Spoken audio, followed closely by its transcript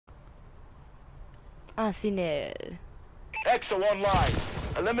Ah, see no. Exo online.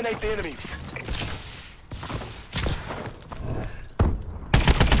 Eliminate the enemies.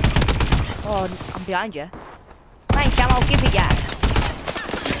 Oh, I'm behind you. Thanks, I'll give it ya.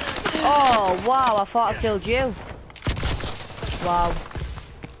 Oh, wow, I thought I killed you. Wow.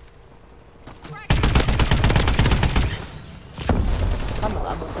 I'm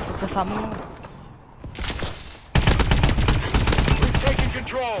looking for family. We've taken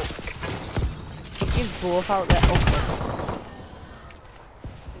control. You both out there. Oh.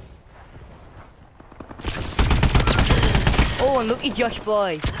 Oh, unlucky Josh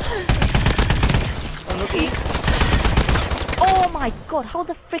boy. Unlucky. Oh my god, how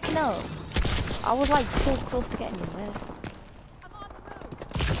the freaking hell? I was like so close to getting you there.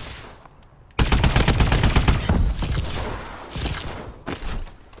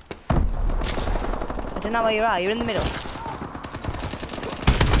 I don't know where you are, you're in the middle.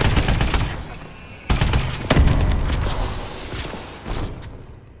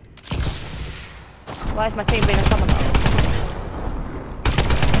 Why is my team being a summoner?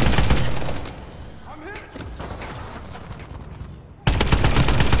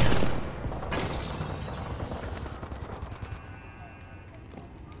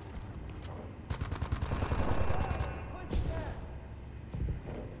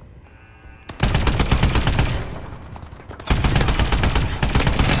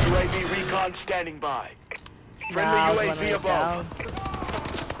 UAV recon standing by. Friendly UAV above.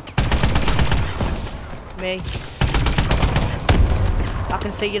 Me. I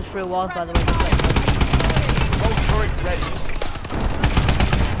can see you through walls by the way. Both turret ready.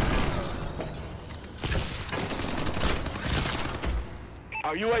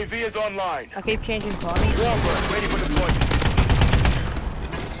 Our UAV is online. I keep changing corners. Warbird ready for deployment.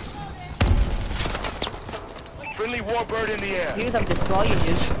 Friendly Warbird in the air. You have destroying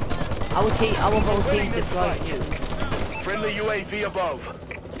you. Our whole team destroying you. Friendly UAV above.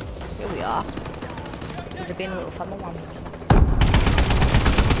 Here we are. There's been a little fun ones.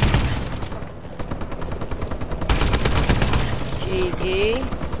 GG.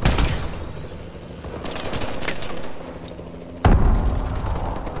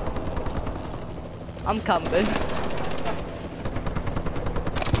 I'm coming.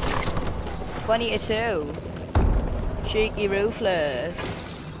 20-2. Cheeky ruthless.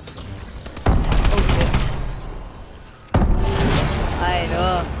 Oh shit. I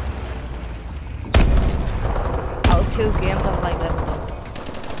know. Out of 2 games I'm like level up.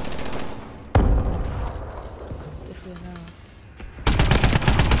 This way now.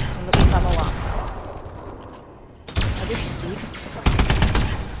 I'm looking for my one. I just sleep.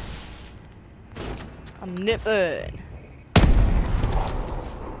 I'm nipping.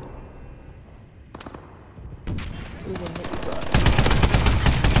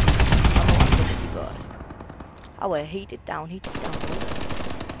 Oh wait, heat it down.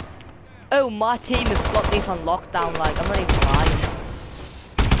 Oh, my team has got this on lockdown, like, I'm not even lying.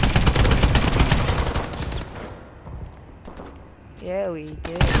 Yeah, we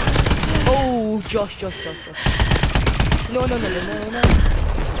do. Oh, Josh. No. I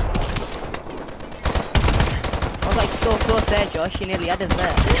was like so close there, Josh, you nearly had us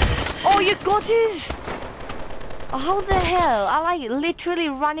there. Oh, you got us! How the hell? I like literally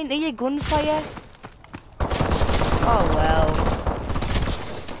ran into your gunfire. Oh well.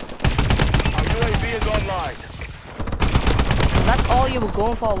 Our UAV is online. That's all you were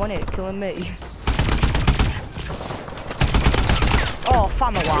going for, wasn't it? Killing me. Oh,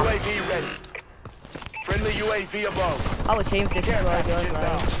 family one. UAV ready. Friendly UAV above. Our team's destroyed yours, Get right?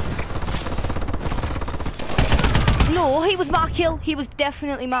 down. No, he was my kill. He was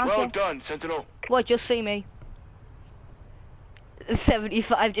definitely my Well kill. done, Sentinel. What, just see me.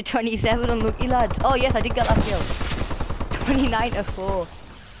 75-27, unlucky lads. Oh yes, I did get that kill. 29-4.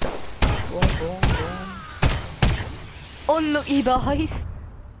 Boom. Unlucky boys.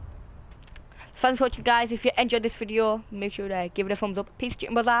 Thanks for watching, guys. If you enjoyed this video, make sure to give it a thumbs up. Peace,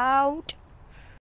 Jimbers out.